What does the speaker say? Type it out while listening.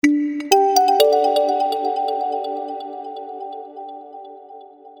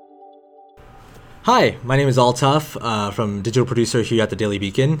Hi, my name is Altaf from Digital Producer here at the Daily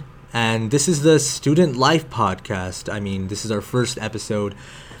Beacon, and this is the Student Life Podcast. I mean, this is our first episode.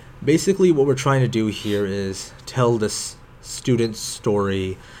 Basically, what we're trying to do here is tell this student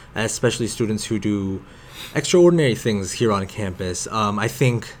story, especially students who do extraordinary things here on campus. I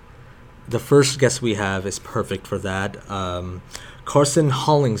think the first guest we have is perfect for that, Carson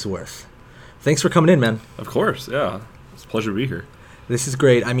Hollingsworth. Thanks for coming in, man. Of course, yeah. It's a pleasure to be here. This is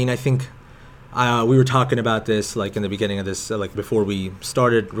great. I mean, I think we were talking about this like in the beginning of this, like before we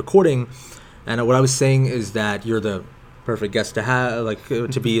started recording, and what I was saying is that you're the perfect guest to have, like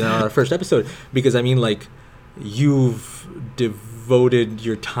to be in our first episode, because I mean, like, you've devoted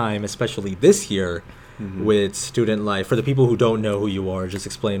your time, especially this year, with student life. For the people who don't know who you are, just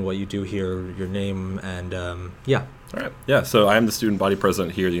explain what you do here, your name, and yeah. All right. Yeah, so I am the student body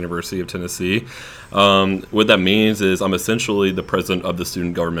president here at the University of Tennessee. What that means is I'm essentially the president of the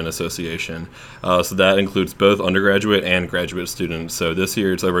Student Government Association. So that includes both undergraduate and graduate students. So this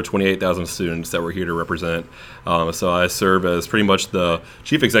year it's over 28,000 students that we're here to represent. So I serve as pretty much the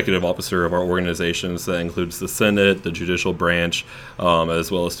chief executive officer of our organizations. That includes the Senate, the judicial branch, as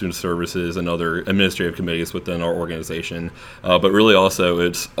well as student services and other administrative committees within our organization. But really also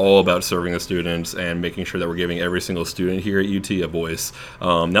it's all about serving the students and making sure that we're giving every single student here at UT a voice,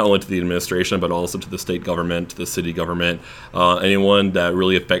 not only to the administration, but also to the state government, to the city government, anyone that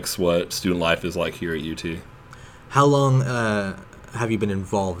really affects what student life is like here at UT. How long have you been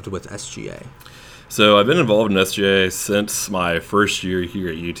involved with SGA? So I've been involved in SGA since my first year here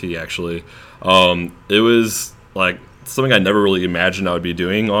at UT, actually. It was like something I never really imagined I would be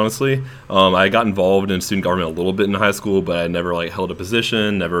doing, honestly. I got involved in student government a little bit in high school, but I never like held a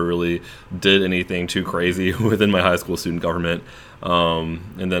position, never really did anything too crazy within my high school student government.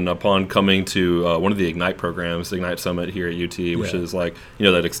 And then upon coming to one of the Ignite programs, the Ignite Summit here at UT, which is like,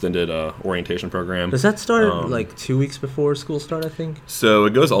 that extended orientation program. Does that start like 2 weeks before school start, I think? So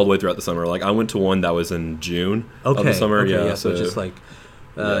it goes all the way throughout the summer. Like I went to one that was in June of the summer. Okay, so just like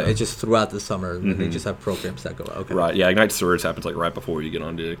it's just throughout the summer, and they just have programs that go out. Okay. Right, yeah, Ignite Surge happens like right before you get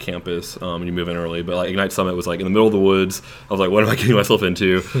onto campus and you move in early. But like Ignite Summit was like in the middle of the woods. I was like, what am I getting myself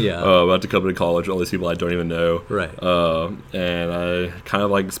into? About to come to college, all these people I don't even know. Right. And I kind of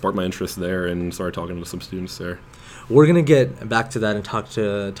like sparked my interest there and started talking to some students there. We're going to get back to that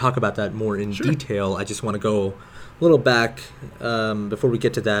and talk about that more in detail. I just want to go a little back before we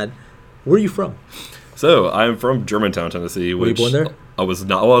get to that. Where are you from? So I'm from Germantown, Tennessee. Were you born there? I was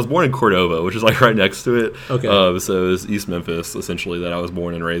not. Well, I was born in Cordova, which is like right next to it. Okay. So it was East Memphis, essentially, that I was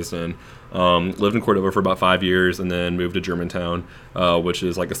born and raised in. Lived in Cordova for about 5 years, and then moved to Germantown, which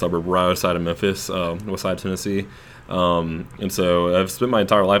is like a suburb right outside of Memphis, west side of Tennessee. And so I've spent my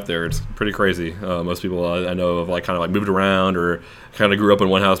entire life there. It's pretty crazy. Most people I know have like kind of like moved around or kind of grew up in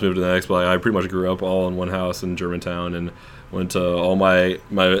one house, moved to the next. But like, I pretty much grew up all in one house in Germantown, and went to all my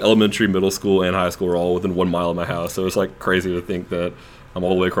elementary, middle school, and high school were all within 1 mile of my house. So it's like crazy to think that I'm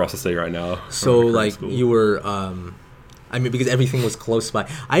all the way across the state right now. So like school. You were, I mean, because everything was close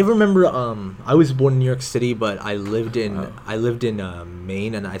by. I remember I was born in New York City, but I lived in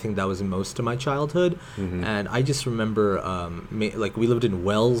Maine, and I think that was most of my childhood. And I just remember like we lived in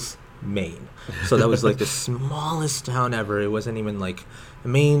Wells, Maine. So that was like the smallest town ever. It wasn't even like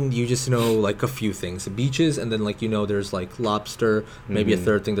Maine. You just know like a few things, beaches, and then like there's like lobster. Maybe a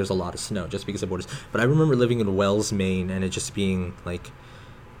third thing. There's a lot of snow just because of borders. But I remember living in Wells, Maine, and it just being like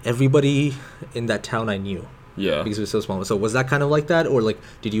everybody in that town I knew. Yeah. Because it was so small. So was that kind of like that, or like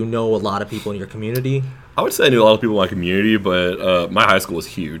did you know a lot of people in your community? I would say I knew a lot of people in my community, but my high school was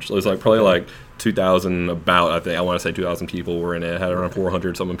huge. It was like probably like 2,000 about, I think. I want to say 2,000 people were in it. It had around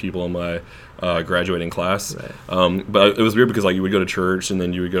 400 something people in my graduating class. Right. But it was weird because like you would go to church and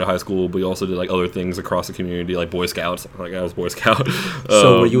then you would go to high school, but you also did like other things across the community, like Boy Scouts. Like I was Boy Scout.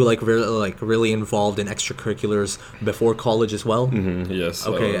 So were you like really involved in extracurriculars before college as well? Yes.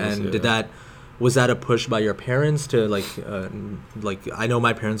 Okay, and was that a push by your parents to like I know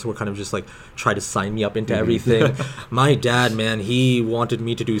my parents were kind of just like try to sign me up into everything. My dad, man, he wanted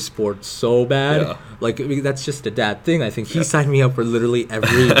me to do sports so bad. Yeah. Like that's just a dad thing. I think he signed me up for literally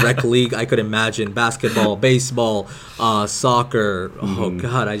every rec league I could imagine: basketball, baseball, soccer. Oh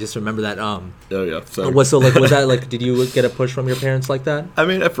God, I just remember that. Oh yeah. So was that like? Did you get a push from your parents like that? I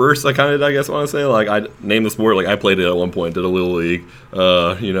mean, at first, I kind of, I guess, want to say like I named the sport. Like I played it at one point, did a little league. If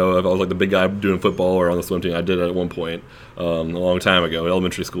I was like the big guy doing football or on the swim team, I did it at one point a long time ago in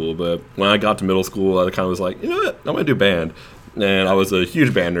elementary school. But when I got to middle school, I kind of was like, you know what, I'm gonna do band. and I was a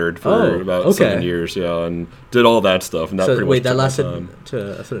huge band nerd for about okay. 7 years, and did all that stuff. And that So pretty wait, much that took my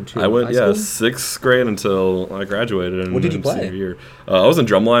lasted time. I I went, high school? 6th grade until I graduated. And What did you in play? senior year. I was in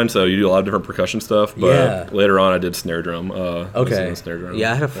drumline, so you do a lot of different percussion stuff. But Yeah. later on, I did snare drum. I was Okay. in snare drum.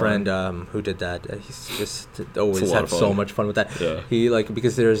 Yeah, I had a friend who did that. He's just always lot had of so fun. much fun with that. Yeah. He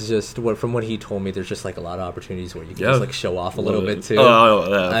because there's just from what he told me, there's just like a lot of opportunities where you can Yeah. just like show off a little Love bit it. too. Oh,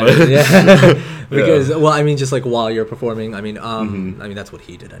 yeah. I but- mean, yeah. Because well, I mean, just like while you're performing, I mean, I mean that's what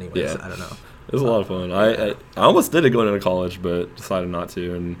he did anyways. Yeah. I don't know. It was a lot of fun. I almost did it going into college, but decided not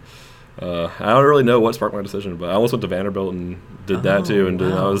to. And I don't really know what sparked my decision, but I almost went to Vanderbilt and did that too. And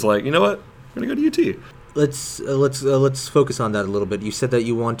then I wow. was like, you know what? I'm gonna go to UT. Let's focus on that a little bit. You said that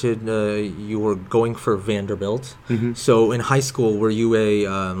you wanted you were going for Vanderbilt. So in high school, were you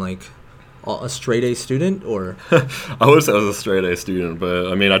a straight A student or? I would say I was a straight A student,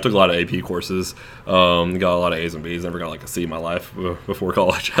 but I mean, I took a lot of AP courses, got a lot of A's and B's. Never got like a C in my life before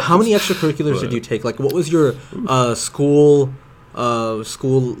college. How many extracurriculars did you take? Like, what was your school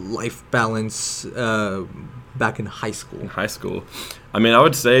life balance back in high school? In high school, I mean, I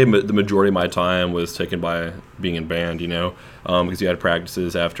would say the majority of my time was taken by being in band, because you had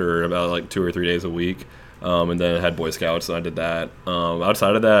practices after about like 2 or 3 days a week. And then I had Boy Scouts, and I did that.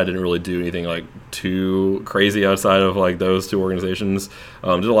 Outside of that, I didn't really do anything like too crazy outside of like those two organizations.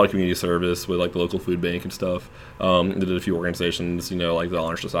 Did a lot of community service with like the local food bank and stuff. Did a few organizations, like the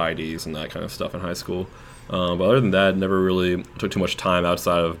honor societies and that kind of stuff in high school. But other than that, never really took too much time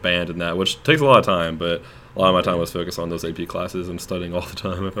outside of band and that, which takes a lot of time, but a lot of my time was focused on those AP classes and studying all the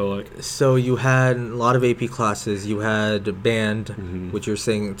time, I felt like. So you had a lot of AP classes, you had band, which you're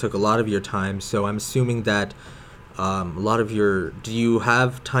saying took a lot of your time. So I'm assuming that a lot of do you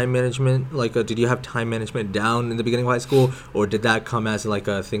have time management, did you have time management down in the beginning of high school, or did that come as like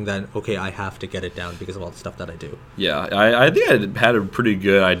a thing that, okay, I have to get it down because of all the stuff that I do? Yeah, I think I had a pretty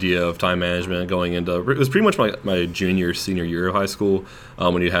good idea of time management going into, it was pretty much my senior year of high school,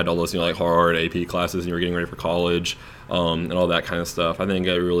 when you had all those, like hard AP classes and you were getting ready for college, and all that kind of stuff. I think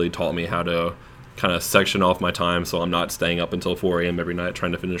it really taught me how to kind of section off my time so I'm not staying up until 4 a.m. every night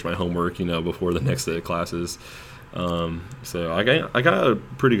trying to finish my homework, before the next day of classes. So I got a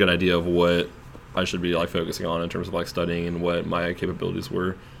pretty good idea of what I should be like focusing on in terms of like studying and what my capabilities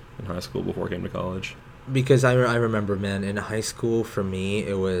were in high school before I came to college. Because I remember, man, in high school for me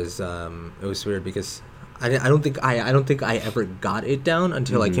it was weird because I don't think I ever got it down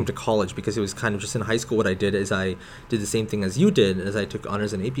until I came to college, because it was kind of just in high school. What I did is I did the same thing as you did, as I took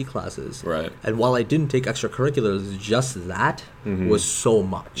honors and AP classes. Right. And while I didn't take extracurriculars, just that was so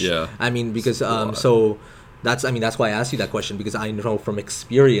much. Yeah. I mean, because so that's why I asked you that question, because I know from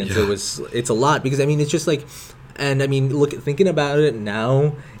experience it's a lot, because I mean it's just like, and I mean, thinking about it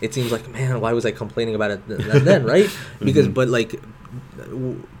now, it seems like, man, why was I complaining about it then, right? Because but like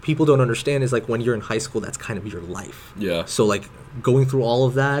people don't understand is like when you're in high school, that's kind of your life. Yeah. So like going through all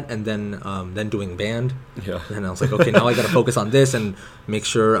of that and then doing band. Yeah. And I was like, okay, now I got to focus on this and make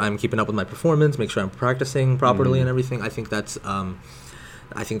sure I'm keeping up with my performance, make sure I'm practicing properly and everything. I think that's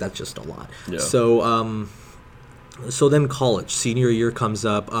just a lot. Yeah. So then college, senior year comes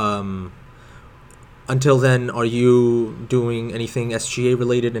up. Until then, are you doing anything SGA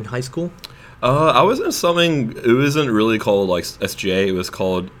related in high school? I was in something, it wasn't really called like SGA, it was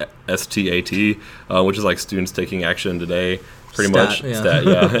called STAT, which is like Students Taking Action Today, pretty much. Stat,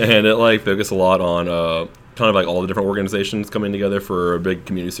 yeah. And it like focused a lot on kind of like all the different organizations coming together for a big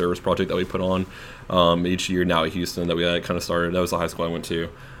community service project that we put on each year now at Houston that we kind of started. That was the high school I went to.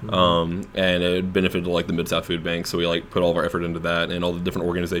 And it benefited like the Mid-South Food Bank, so we like put all of our effort into that, and all the different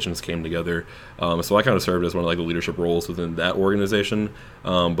organizations came together. So I kind of served as one of like the leadership roles within that organization.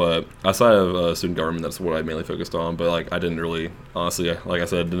 But outside of student government, that's what I mainly focused on. But like I didn't really, honestly, like I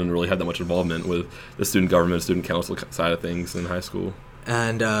said, didn't really have that much involvement with the student government, student council side of things in high school.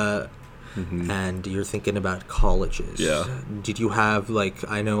 And and you're thinking about colleges. Yeah. Did you have, like,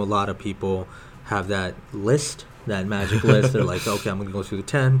 I know a lot of people have that list, that magic list. They're like, okay, I'm going to go through the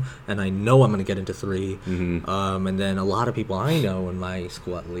 10, and I know I'm going to get into 3. And then a lot of people I know in my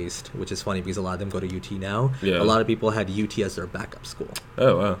school, at least, which is funny because a lot of them go to UT now. Yeah. A lot of people had UT as their backup school.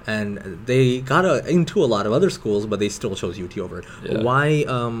 Oh, wow. And they got into a lot of other schools, but they still chose UT over it. Yeah. Why,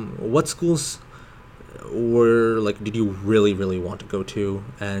 what schools were like did you really want to go to,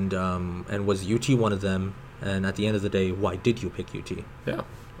 and was UT one of them? And at the end of the day, why did you pick UT? Yeah.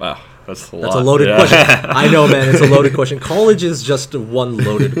 Wow, that's a lot. That's a loaded question. I know, man, it's a loaded question. College is just one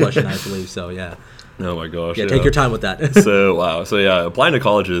loaded question, I believe. So yeah. Oh my gosh. Yeah, take your time with that. So wow. So yeah, applying to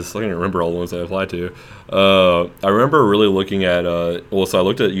colleges. I can't remember all the ones I applied to. I remember really looking at. So I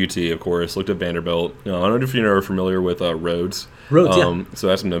looked at UT, of course. Looked at Vanderbilt. I don't know if you're familiar with Rhodes. Rhodes, yeah. So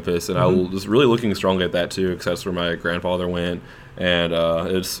that's in Memphis, and I was really looking strongly at that too, because that's where my grandfather went, and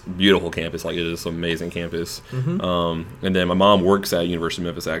it's a beautiful campus. Like, it is an amazing campus. And then my mom works at University of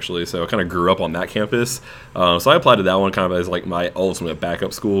Memphis, actually, so I kind of grew up on that campus. So I applied to that one kind of as like my ultimate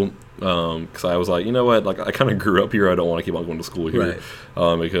backup school, because I was like, you know what, like I kind of grew up here. I don't want to keep on going to school here,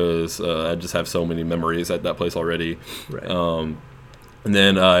 because I just have so many memories at that place already. Right. And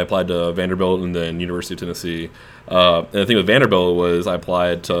then I applied to Vanderbilt and then University of Tennessee. And the thing with Vanderbilt was I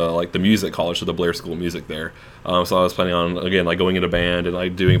applied to like the music college, to the Blair School of Music there. So I was planning on, again, like going into band and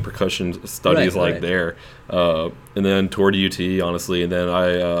like doing percussion studies there. And then toured UT, honestly. And then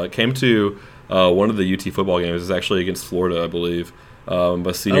I came to one of the UT football games. It was actually against Florida, I believe.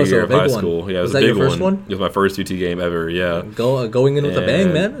 My senior year of high school. Yeah, it was a big one. Was that your first one? It was my first UT game ever, yeah. Going in with a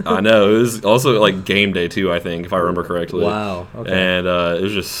bang, man. I know. It was also like game day, too, I think, if I remember correctly. Wow. Okay. And it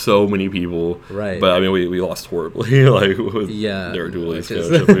was just so many people. Right. But, I mean, we lost horribly. Like, with Derek Dooley's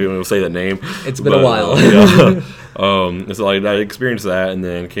coach, if we want to say that name. It's been a while. And so, like, I experienced that and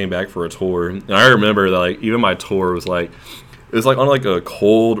then came back for a tour. And I remember that, like, even my tour was, like, it was like on like a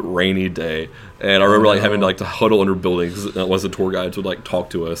cold, rainy day, and I remember like having to like to huddle under buildings once the tour guides would like talk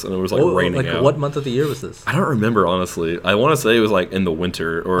to us, and it was like raining out. What month of the year was this? I don't remember, honestly. I want to say it was like in the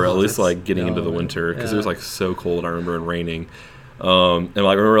winter, or at least like getting into the winter, because it was like so cold. I remember, and raining. And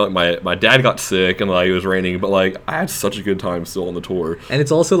like I remember like my dad got sick and like it was raining, but like I had such a good time still on the tour. And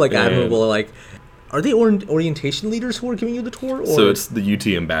it's also like admirable, like. Are they orientation leaders who are giving you the tour? Or? So it's the UT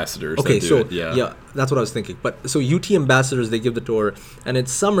ambassadors. Okay, that do so it. Yeah, that's what I was thinking. But so UT ambassadors, they give the tour, and in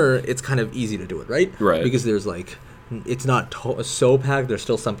summer it's kind of easy to do it, right? Right. Because there's like, it's not so packed. There's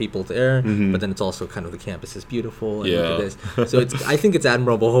still some people there, but then it's also kind of the campus is beautiful. And look at this. So I think it's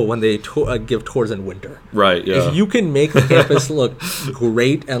admirable when they give tours in winter. Right. Yeah. If you can make the campus look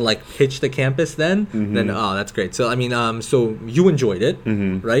great and like pitch the campus, then that's great. So I mean, so you enjoyed it,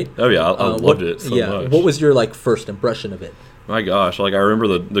 right? Oh yeah, I loved it so much. What was your like first impression of it? My gosh, like I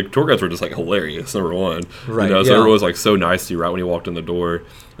remember the tour guides were just like hilarious, number one. Right. So everyone was like so nice to you right when you walked in the door.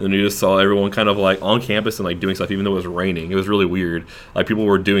 And then you just saw everyone kind of like on campus and like doing stuff even though it was raining. It was really weird. Like people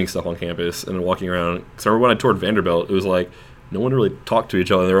were doing stuff on campus and then walking around. So I remember when I toured Vanderbilt, it was like no one really talked to each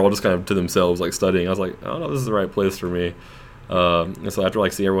other. They were all just kind of to themselves like studying. I was like, oh no, this is the right place for me. And so after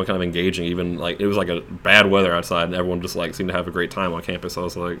like seeing everyone kind of engaging, even like it was like a bad weather outside and everyone just like seemed to have a great time on campus. I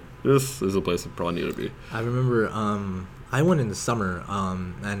was like, this is a place I probably need to be. I remember I went in the summer,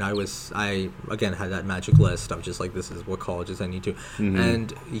 and I again had that magic list of just like, this is what colleges I need to,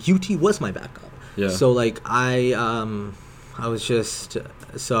 and UT was my backup. Yeah. So like I was just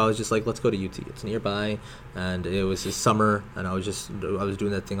like, let's go to UT. It's nearby, and it was this summer, and I was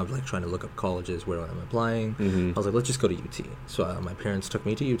doing that thing of like trying to look up colleges where I'm applying. I was like, let's just go to UT. So my parents took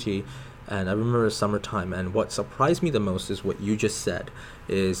me to UT, and I remember summertime. And what surprised me the most is what you just said,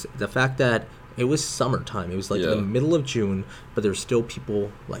 is the fact that it was summertime. It was like the middle of June, but there were still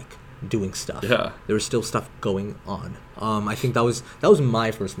people like doing stuff. Yeah. There was still stuff going on. I think that was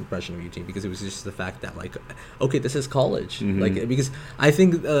my first impression of UT, because it was just the fact that like, okay, this is college. Like, because I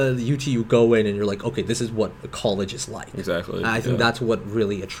think UT, you go in and you're like, okay, this is what a college is like. Exactly. I think that's what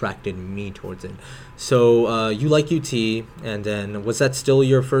really attracted me towards it. So you like UT, and then was that still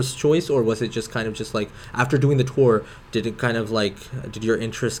your first choice, or was it just kind of just like after doing the tour, did your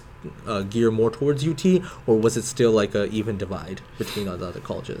interest gear more towards UT, or was it still like a even divide between all the other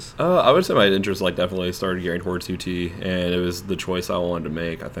colleges? I would say my interest like definitely started gearing towards UT, and it was the choice I wanted to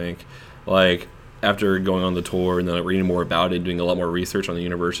make. I think like after going on the tour and then reading more about it, doing a lot more research on the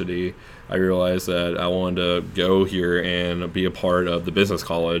university, I realized that I wanted to go here and be a part of the business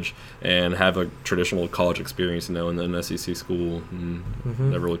college and have a traditional college experience, in an SEC school, and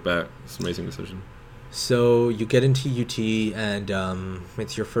never look back. It's an amazing decision. So you get into UT, and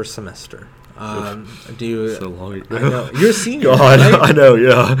it's your first semester. Do you? So long. I know you're a senior. God, right? I know.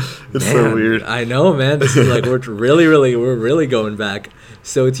 Yeah, it's so weird. I know, man. This is like we're really going back.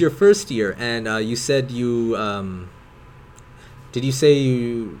 So it's your first year, and you said you. Did you say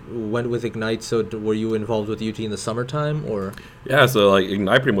you went with Ignite? So were you involved with UT in the summertime, or? Yeah, so like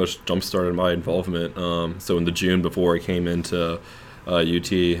Ignite pretty much jump started my involvement. So in the June before I came into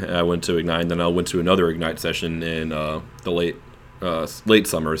UT, I went to Ignite, and then I went to another Ignite session in the late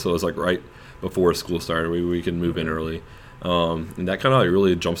summer. So it was like right before school started. We could move in early. And that kind of like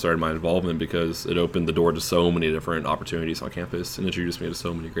really jump-started my involvement because it opened the door to so many different opportunities on campus and introduced me to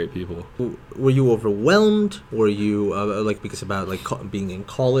so many great people. Were you overwhelmed? Were you because about like being in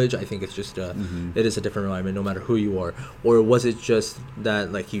college? I think it's just it is a different environment no matter who you are. Or was it just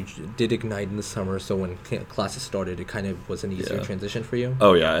that like you did Ignite in the summer, so when classes started, it kind of was an easier transition for you?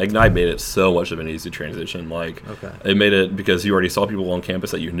 Oh yeah, Ignite made it so much of an easy transition. Like it made it because you already saw people on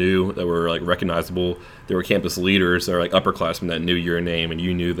campus that you knew that were like recognizable. There were campus leaders or like upperclassmen that knew your name and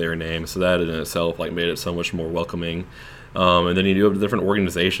you knew their name. So that in itself like made it so much more welcoming. And then you do have different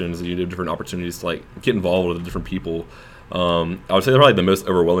organizations and you do different opportunities to like get involved with different people. I would say probably the most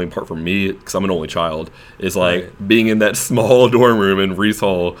overwhelming part for me, because I'm an only child, is like being in that small dorm room in Reese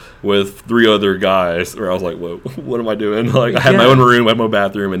Hall with 3 other guys where I was like, whoa, what am I doing? Like I had my own room, I had my own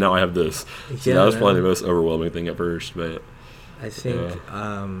bathroom, and now I have this. So that was probably the most overwhelming thing at first. But I think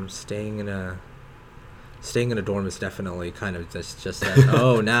staying in a dorm is definitely kind of just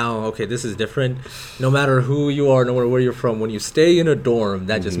that, now, okay, this is different. No matter who you are, no matter where you're from, when you stay in a dorm,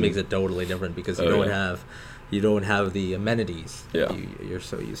 that just makes it totally different because you don't have the amenities that you're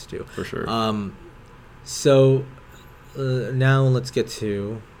so used to. For sure. So now let's get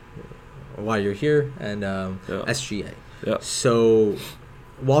to why you're here and SGA. Yeah. So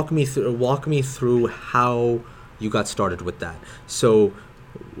walk me through how you got started with that. So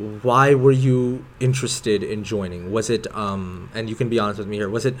why were you interested in joining? Was it and you can be honest with me here,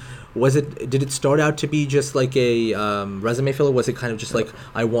 did it start out to be just like a resume filler? Was it kind of just like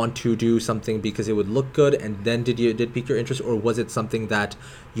I want to do something because it would look good, and then did pique your interest, or was it something that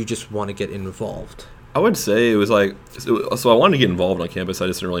you just want to get involved? I would say it was like, so I wanted to get involved on campus. I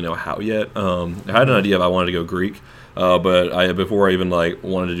just didn't really know how yet. I had an idea if I wanted to go Greek, but before I even like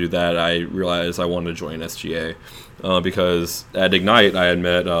wanted to do that, I realized I wanted to join SGA. Because at Ignite, I had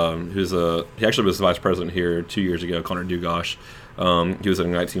met, he actually was the vice president here 2 years ago, Connor Dugosh. He was an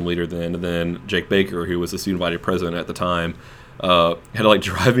Ignite team leader then, and then Jake Baker, who was the student body president at the time, had to like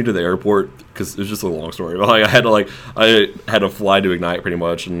drive me to the airport because it was just a long story. But like I had to fly to Ignite pretty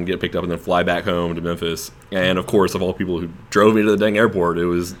much and get picked up and then fly back home to Memphis. And of course, of all people who drove me to the dang airport, it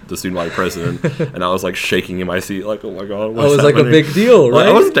was the student body president. And I was like shaking in my seat, like, oh my god, what's happening? Like a big deal, right? Like,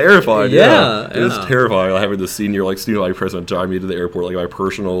 I was terrified. It was terrifying. Like, having the senior like student body president drive me to the airport, like my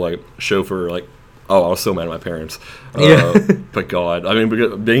personal like chauffeur, like. Oh, I was so mad at my parents. But God, I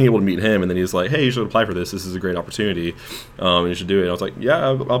mean, being able to meet him, and then he's like, hey, you should apply for this. This is a great opportunity. And you should do it. And I was like, yeah,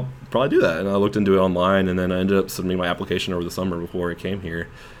 I'll probably do that. And I looked into it online, and then I ended up submitting my application over the summer before I came here.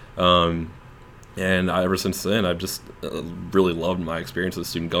 And ever since then, I've just really loved my experience with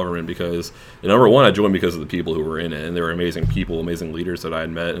student government because, number one, I joined because of the people who were in it. And they were amazing people, amazing leaders that I had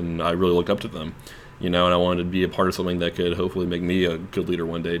met, and I really looked up to them. And I wanted to be a part of something that could hopefully make me a good leader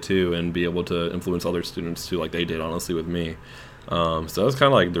one day too, and be able to influence other students too, like they did honestly with me. So that was kind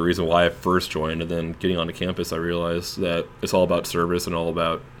of like the reason why I first joined, and then getting onto campus, I realized that it's all about service and all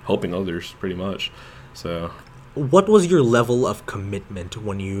about helping others, pretty much. So, what was your level of commitment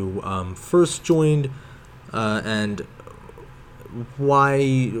when you first joined, and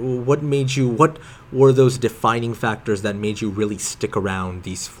why? What were those defining factors that made you really stick around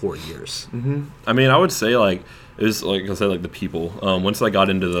these 4 years? I mean, I would say like it was like I said, like the people. Once I got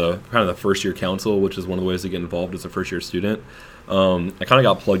into the kind of the first year council, which is one of the ways to get involved as a first year student, I kind of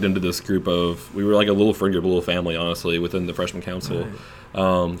got plugged into this group of. We were like a little friend group, a little family, honestly, within the freshman council.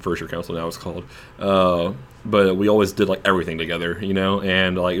 First year council now it's called. But we always did like everything together,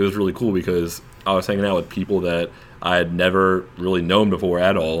 and like it was really cool because I was hanging out with people that I had never really known before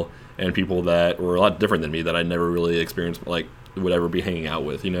at all, and people that were a lot different than me that I never really experienced, like, would ever be hanging out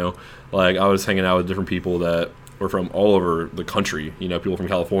with, Like, I was hanging out with different people that were from all over the country, people from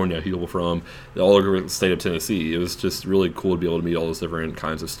California, people from all over the state of Tennessee. It was just really cool to be able to meet all those different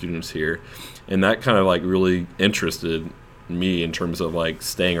kinds of students here. And that kind of, like, really interested me in terms of, like,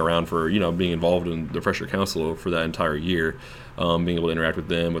 staying around for, being involved in the freshman council for that entire year, being able to interact with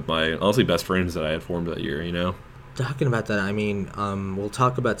them, with my, honestly, best friends that I had formed that year, Talking about that, I mean, we'll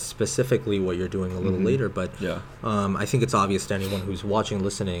talk about specifically what you're doing a little later, but I think it's obvious to anyone who's watching,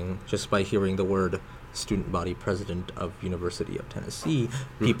 listening, just by hearing the word student body president of University of Tennessee,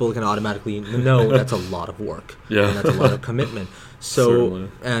 people can automatically know that's a lot of work. And that's a lot of commitment. So, certainly.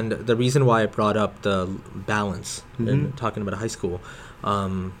 And the reason why I brought up the balance in talking about high school,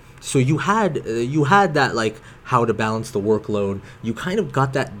 so you had that, like, how to balance the workload. You kind of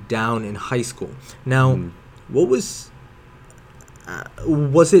got that down in high school. Now, what was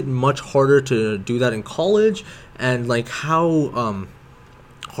it much harder to do that in college? And like how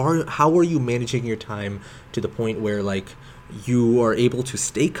are you managing your time to the point where like you are able to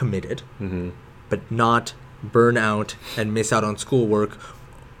stay committed, but not burn out and miss out on schoolwork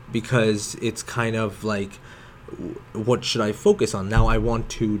because it's kind of like, what should I focus on? Now I want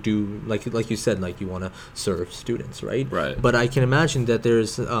to do, like you said, like you want to serve students, right? Right. But I can imagine that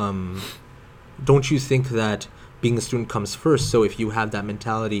there's, don't you think that being a student comes first? So if you have that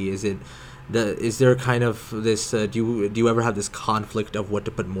mentality, is there kind of this, do you ever have this conflict of what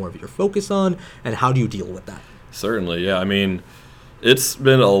to put more of your focus on, and how do you deal with that? Certainly, yeah. I mean, it's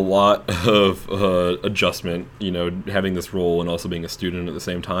been a lot of adjustment, having this role and also being a student at the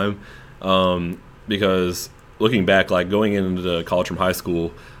same time, because looking back, like going into college from high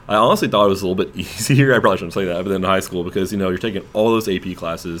school, I honestly thought it was a little bit easier. I probably shouldn't say that, but then in high school, because you're taking all those AP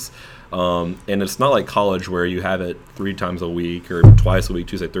classes, and it's not like college where you have it 3 times a week or twice a week,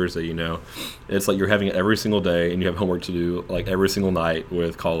 Tuesday, Thursday. It's like you're having it every single day, and you have homework to do like every single night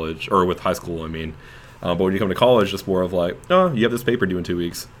with college, or with high school, I mean. But when you come to college, it's more of like, oh, you have this paper due in 2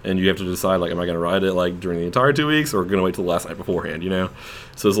 weeks, and you have to decide, like, am I going to write it like during the entire 2 weeks, or going to wait till the last night beforehand,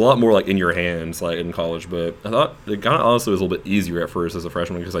 So it's a lot more like in your hands, like in college. But I thought it kind of honestly was a little bit easier at first as a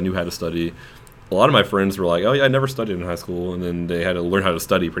freshman because I knew how to study. A lot of my friends were like, oh yeah, I never studied in high school, and then they had to learn how to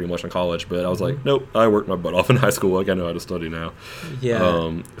study pretty much in college. But I was like, nope, I worked my butt off in high school. Like, I know how to study now. Yeah.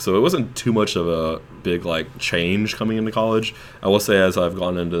 So it wasn't too much of a big like change coming into college. I will say, as I've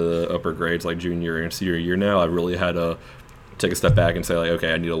gone into the upper grades, like junior and senior year now, I really had to take a step back and say, like,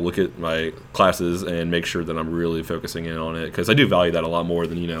 okay, I need to look at my classes and make sure that I'm really focusing in on it, because I do value that a lot more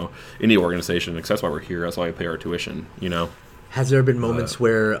than any organization. Because that's why we're here. That's why I pay our tuition. Has there been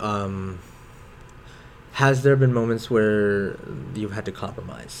moments where you've had to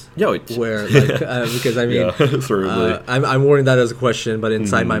compromise? Yeah. Where, like, because I mean, certainly. I'm wording that as a question, but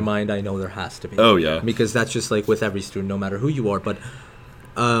inside my mind, I know there has to be. Oh yeah. Because that's just like with every student, no matter who you are. But,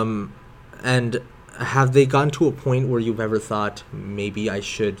 and have they gone to a point where you've ever thought maybe I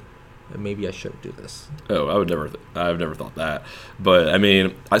shouldn't do this? Oh, I've never thought that. But I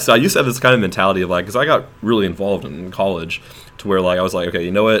mean, I used to have this kind of mentality of like, because I got really involved in college, to where like I was like, okay, you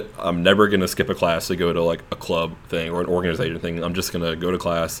know what? I'm never gonna skip a class to go to like a club thing or an organization thing. I'm just gonna go to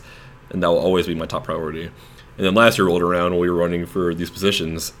class, and that will always be my top priority. And then last year rolled around when we were running for these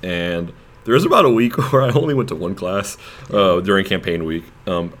positions, and there was about a week where I only went to one class during campaign week.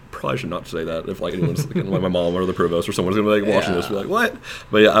 Probably should not say that if like anyone's like my mom or the provost or someone's gonna be like watching this, be like, what?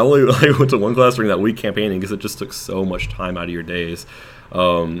 But yeah, I only went to one class during that week campaigning because it just took so much time out of your days.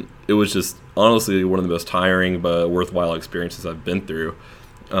 It was just honestly one of the most tiring but worthwhile experiences I've been through.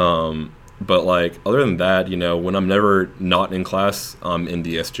 But like other than that, when I'm never not in class, I'm in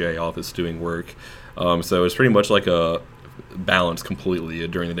the SGA office doing work. So it's pretty much like a balance completely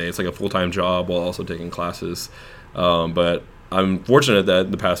during the day. It's like a full-time job while also taking classes. But I'm fortunate that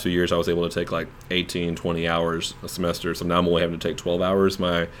the past few years I was able to take like 18, 20 hours a semester. So now I'm only having to take 12 hours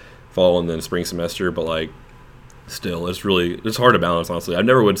my fall and then spring semester. But like still, it's hard to balance, honestly. I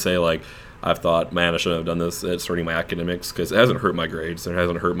never would say like I've thought, man, I shouldn't have done this at starting my academics, because it hasn't hurt my grades. It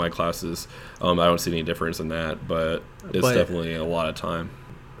hasn't hurt my classes. I don't see any difference in that. But it's definitely a lot of time.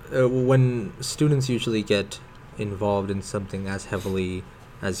 When students usually get involved in something as heavily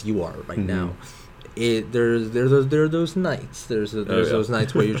as you are right now, there are those nights. There's those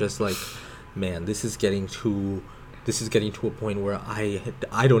nights where you're just like, man, this is getting to a point where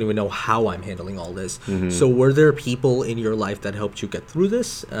I don't even know how I'm handling all this. So were there people in your life that helped you get through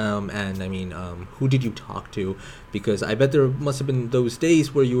this? And I mean, who did you talk to? Because I bet there must have been those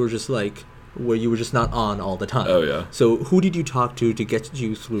days where you were just not on all the time. Oh yeah. So who did you talk to get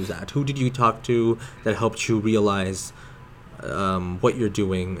you through that? Who did you talk to that helped you realize what you're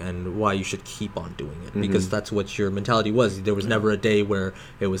doing and why you should keep on doing it? Because that's what your mentality was. There was never a day where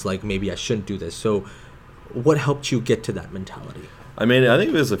it was like, maybe I shouldn't do this. So what helped you get to that mentality? I mean, I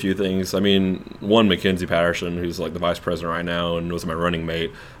think there's a few things. I mean, one, Mackenzie Patterson, who's like the vice president right now and was my running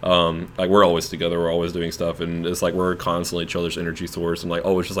mate. Like we're always together, we're always doing stuff, and it's like we're constantly each other's energy source and like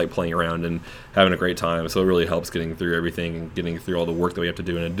always just like playing around and having a great time. So it really helps getting through everything and getting through all the work that we have to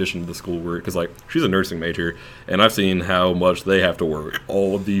do in addition to the schoolwork. Because like she's a nursing major, and I've seen how much they have to work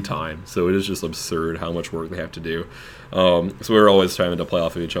all of the time. So it is just absurd how much work they have to do. So we're always trying to play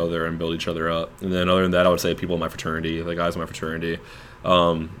off of each other and build each other up. And then other than that, I would say people in my fraternity, the guys in my fraternity,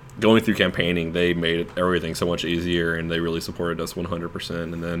 going through campaigning, they made everything so much easier, and they really supported us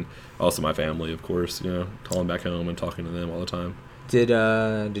 100%. And then also my family, of course, calling back home and talking to them all the time. Did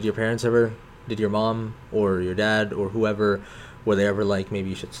your parents ever, did your mom or your dad or whoever, were they ever like, maybe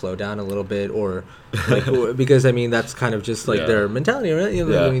you should slow down a little bit, or like, because I mean that's kind of just like their mentality, right?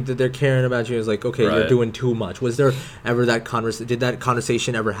 I mean, they're caring about you. It's like, okay, you're doing too much. Was there ever that did that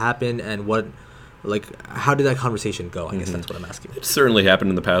conversation ever happen, and what like, how did that conversation go? I guess that's what I'm asking. It's certainly happened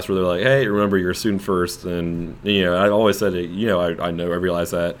in the past where they're like, hey, remember, you're a student first. And, I always said it, I know, I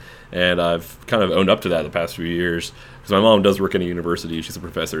realize that. And I've kind of owned up to that the past few years. Because my mom does work in a university. She's a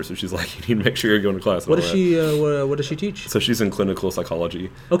professor. So she's like, you need to make sure you're going to class. What does she teach? So she's in clinical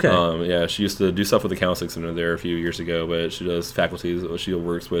psychology. Okay. Yeah, she used to do stuff with the counseling center there a few years ago. But she does faculties. She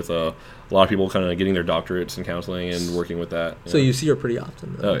works with a lot of people kind of getting their doctorates in counseling and working with that. So you see her pretty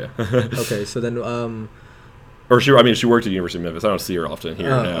often, though. Oh, yeah. Okay, so then... she worked at the University of Memphis. I don't see her often here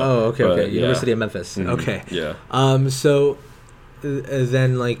now. Oh, okay, but, okay. yeah. University of Memphis. Mm-hmm. Okay. Yeah. So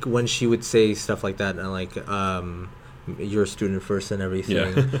then, like, when she would say stuff like that, and like, you're a student first and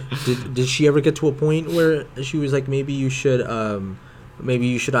everything, did she ever get to a point where she was like, maybe you should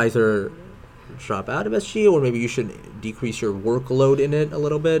either drop out of SG, or maybe you should decrease your workload in it a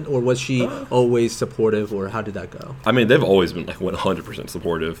little bit, or was she always supportive, or how did that go? I mean, they've always been like 100%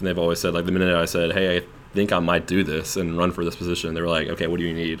 supportive, and they've always said, like, the minute I said, hey, I think I might do this and run for this position, they were like, okay, what do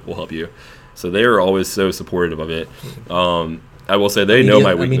you need? We'll help you. So they are always so supportive of it. I will say they know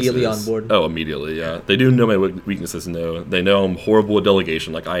my weaknesses. Immediately on board? Oh, immediately, yeah. They do know my weaknesses. They know I'm horrible at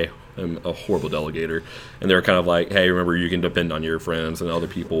delegation. Like, I am a horrible delegator. And they're kind of like, hey, remember, you can depend on your friends and other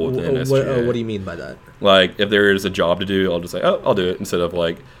people within SGA. What do you mean by that? Like, if there is a job to do, I'll just say, oh, I'll do it, instead of,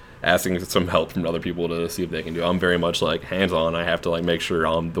 like, asking some help from other people to see if they can do it. I'm very much, like, hands-on. I have to, like, make sure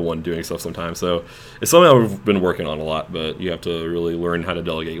I'm the one doing stuff sometimes. So it's something I've been working on a lot, but you have to really learn how to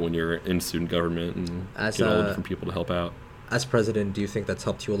delegate when you're in student government and get all the different people to help out. As president, do you think that's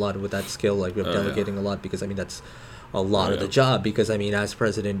helped you a lot with that skill, like, of delegating a lot? Because, I mean, that's a lot of the job. Because, I mean, as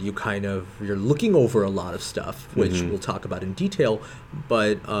president, you're looking over a lot of stuff, which we'll talk about in detail.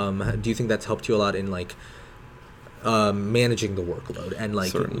 But do you think that's helped you a lot in, like, managing the workload? And,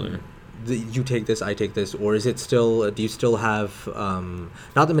 like, certainly. You take this, I take this, or is it still? Do you still have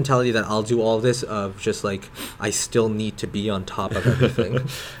not the mentality that I'll do all of this, of just like I still need to be on top of everything?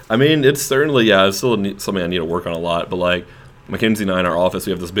 I mean, it's certainly it's still something I need to work on a lot. But like Mackenzie and I in our office,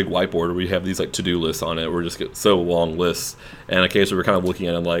 we have this big whiteboard where we have these like to-do lists on it. We just get so long lists, and occasionally we're kind of looking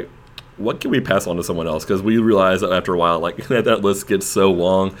at them like, what can we pass on to someone else? Because we realize that after a while, like that list gets so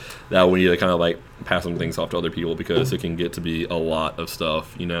long that we need to kind of like pass some things off to other people, because it can get to be a lot of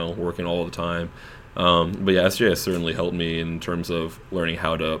stuff, working all the time. But yeah, SJ has certainly helped me in terms of learning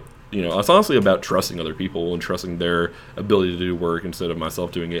how to, it's honestly about trusting other people and trusting their ability to do work instead of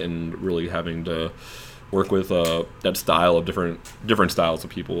myself doing it, and really having to work with that style of different styles of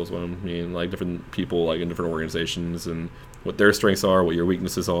people is what I mean, like different people like in different organizations, and what their strengths are, what your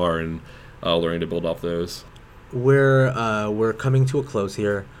weaknesses are, and learning to build off those. We're coming to a close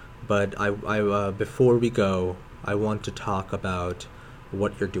here, but I before we go, I want to talk about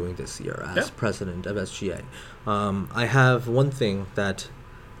what you're doing this year as president of SGA. I have one thing that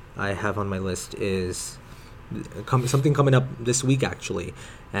I have on my list is something coming up this week, actually,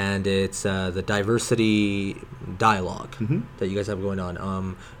 and it's the diversity dialogue that you guys have going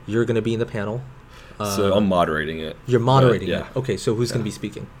on. You're going to be in the panel. So I'm moderating it. You're moderating it? Okay, so who's going to be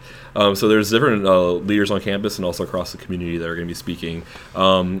speaking? So there's different leaders on campus and also across the community that are going to be speaking.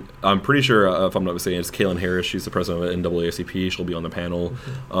 I'm pretty sure, if I'm not mistaken, it's Kaylin Harris. She's the president of NAACP. She'll be on the panel.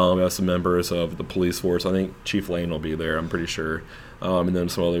 We have some members of the police force. I think Chief Lane will be there, I'm pretty sure. And then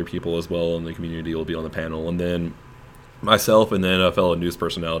some other people as well in the community will be on the panel. And then myself and then a fellow news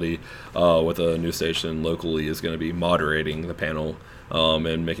personality with a news station locally is going to be moderating the panel.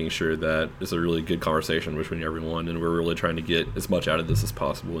 And making sure that it's a really good conversation between everyone, and we're really trying to get as much out of this as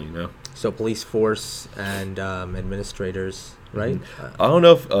possible, So police force and administrators, right? I don't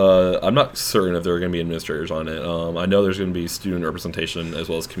know if I'm not certain if there are going to be administrators on it. I know there's going to be student representation as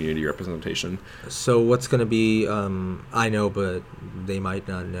well as community representation. So what's going to be? I know, but they might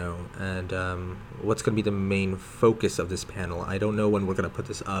not know. And what's going to be the main focus of this panel? I don't know when we're going to put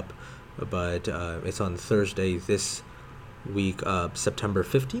this up, but it's on Thursday this week, September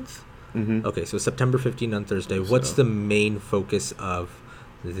 15th. Okay, so September 15th on Thursday. What's the main focus of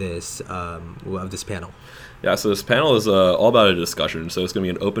this panel? Yeah, so this panel is all about a discussion. So it's going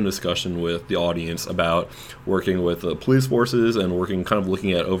to be an open discussion with the audience about working with the police forces and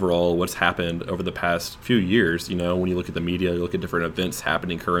looking at overall what's happened over the past few years. When you look at the media, you look at different events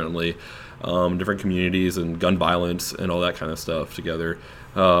happening currently, different communities and gun violence and all that kind of stuff together.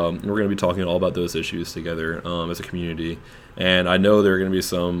 We're going to be talking all about those issues together as a community. And I know there are going to be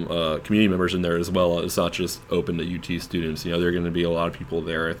some community members in there as well. It's not just open to UT students. There are going to be a lot of people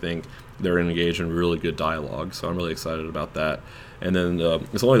there, I think, they're engaged in really good dialogue. So I'm really excited about that. And then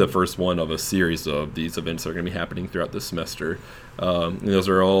it's only the first one of a series of these events that are going to be happening throughout the semester. Those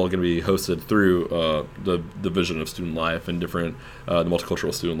are all going to be hosted through the Division of Student Life and different the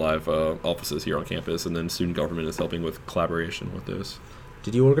Multicultural Student Life offices here on campus, and then student government is helping with collaboration with those.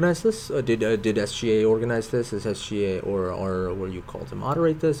 Did you organize this? Did SGA organize this? Is SGA or were you called to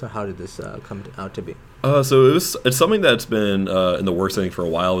moderate this, or how did this come out to be? So it's something that's been in the works, I think, for a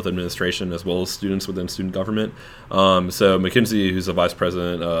while with administration as well as students within student government. So Mackenzie, who's the vice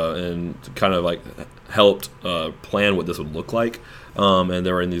president, and kind of like helped plan what this would look like. And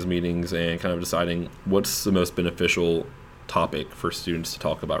they were in these meetings and kind of deciding what's the most beneficial topic for students to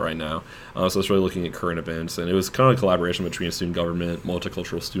talk about right now. So it's really looking at current events, and it was kind of a collaboration between student government,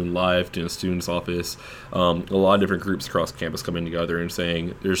 Multicultural Student Life, doing a student's office, a lot of different groups across campus coming together and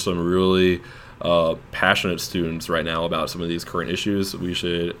saying there's some really passionate students right now about some of these current issues. We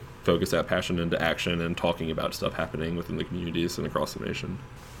should focus that passion into action and talking about stuff happening within the communities and across the nation.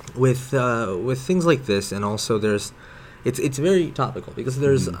 With things like this, and also it's very topical because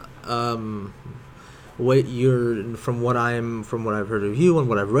there's from what I've heard of you and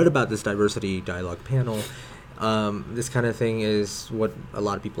what I've read about this diversity dialogue panel, this kind of thing is what a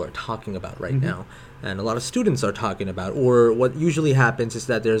lot of people are talking about right now, and a lot of students are talking about. Or what usually happens is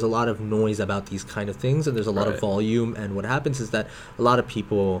that there's a lot of noise about these kind of things, and there's a lot of volume, and what happens is that a lot of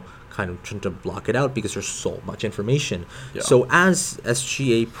people kind of tend to block it out because there's so much information. Yeah. So as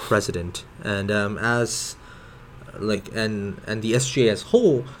SGA president and as and the SGA as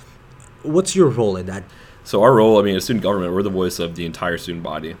whole, what's your role in that? So our role, as student government, we're the voice of the entire student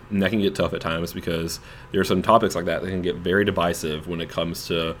body. And that can get tough at times because there are some topics like that can get very divisive when it comes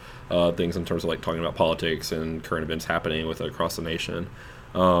to things in terms of talking about politics and current events happening across the nation.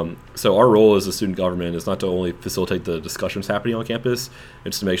 So our role as a student government is not to only facilitate the discussions happening on campus,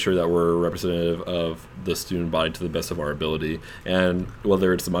 it's to make sure that we're representative of the student body to the best of our ability. And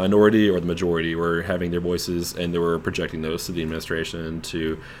whether it's the minority or the majority, we're having their voices and we're projecting those to the administration,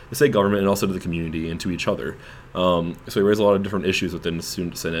 to the state government, and also to the community and to each other. So we raise a lot of different issues within the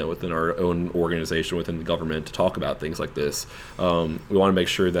Student Senate, within our own organization, within the government, to talk about things like this. We want to make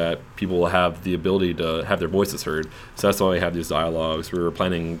sure that people will have the ability to have their voices heard. So that's why we have these dialogues. We're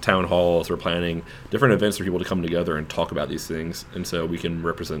planning town halls. We're planning different events for people to come together and talk about these things, and so we can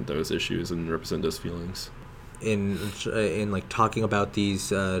represent those issues and represent those feelings. In talking about these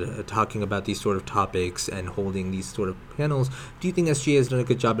sort of topics and holding these sort of panels, do you think SGA has done a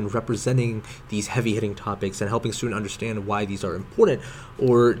good job in representing these heavy-hitting topics and helping students understand why these are important?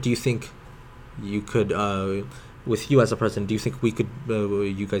 Or do you think you could, with you as a president, do you think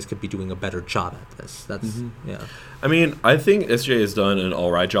you guys could be doing a better job at this? Yeah. I think SGA has done an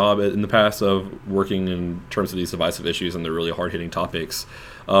all right job in the past of working in terms of these divisive issues and the really hard-hitting topics.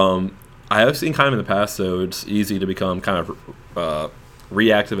 I have seen kind of in the past, though, it's easy to become kind of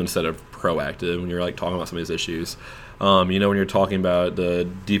reactive instead of proactive when you're talking about some of these issues. When you're talking about the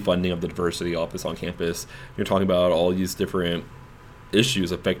defunding of the diversity office on campus, you're talking about all these different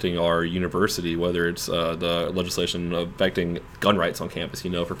issues affecting our university, whether it's the legislation affecting gun rights on campus,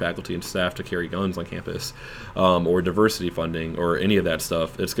 for faculty and staff to carry guns on campus, or diversity funding, or any of that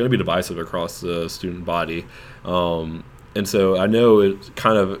stuff. It's going to be divisive across the student body. And so I know it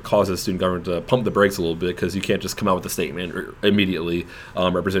kind of causes student government to pump the brakes a little bit, because you can't just come out with a statement immediately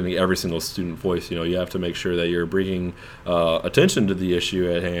representing every single student voice. You have to make sure that you're bringing attention to the issue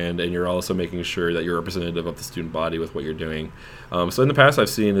at hand, and you're also making sure that you're representative of the student body with what you're doing. So in the past, I've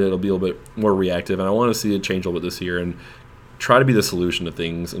seen it'll be a little bit more reactive, and I want to see it change a little bit this year and try to be the solution to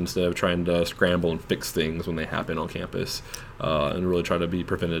things instead of trying to scramble and fix things when they happen on campus, and really try to be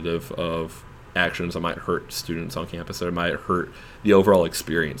preventative of actions that might hurt students on campus, that might hurt the overall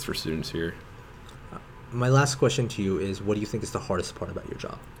experience for students here. My last question to you is, what do you think is the hardest part about your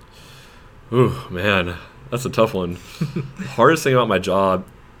job? Ooh, man, that's a tough one. Hardest thing about my job,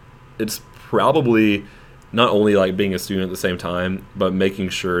 it's probably not only being a student at the same time, but making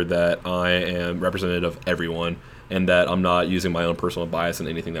sure that I am representative of everyone and that I'm not using my own personal bias in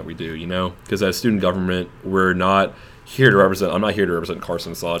anything that we do, Because as student government, I'm not here to represent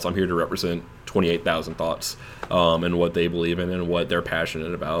Carson's thoughts. I'm here to represent 28,000 thoughts and what they believe in and what they're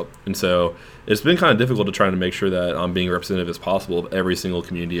passionate about. And so it's been kind of difficult to try to make sure that I'm being representative as possible of every single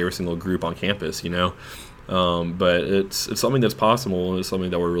community, every single group on campus, But it's something that's possible, and it's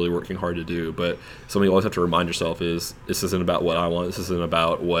something that we're really working hard to do. But something you always have to remind yourself is, this isn't about what I want, this isn't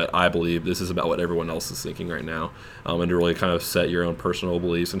about what I believe, this is about what everyone else is thinking right now. And to really kind of set your own personal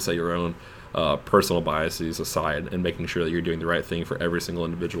beliefs and set your own personal biases aside, and making sure that you're doing the right thing for every single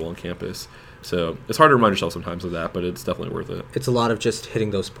individual on campus. So it's hard to remind yourself sometimes of that, but it's definitely worth it. It's a lot of just hitting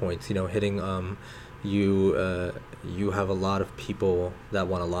those points, hitting you have a lot of people that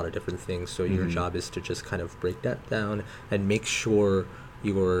want a lot of different things. So your job is to just kind of break that down and make sure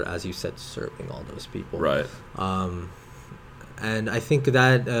you're, as you said, serving all those people. Right. And I think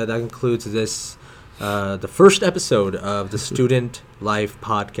that that concludes this, the first episode of the Student Life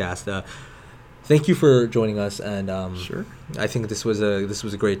Podcast. Thank you for joining us, and Sure. I think this was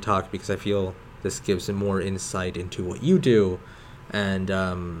a great talk because I feel this gives more insight into what you do and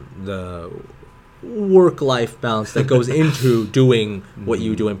the work-life balance that goes into doing what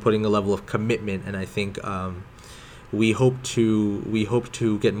you do and putting a level of commitment. And I think we hope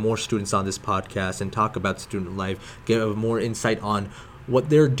to get more students on this podcast and talk about student life, give more insight on what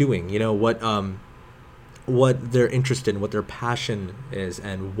they're doing, what they're interested in, what their passion is,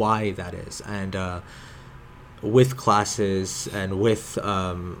 and why that is. And with classes and with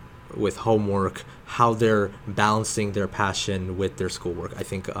homework, how they're balancing their passion with their schoolwork. I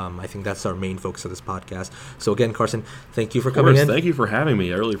think that's our main focus of this podcast. So again, Carson, thank you for coming in. Thank you for having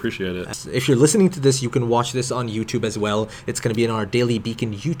me. I really appreciate it. If you're listening to this, you can watch this on YouTube as well. It's going to be in our Daily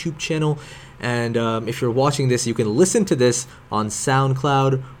Beacon YouTube channel. And if you're watching this, you can listen to this on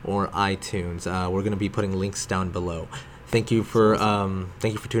SoundCloud or iTunes. We're going to be putting links down below. Thank you for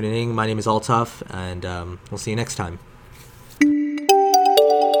tuning in. My name is Altaf, and we'll see you next time.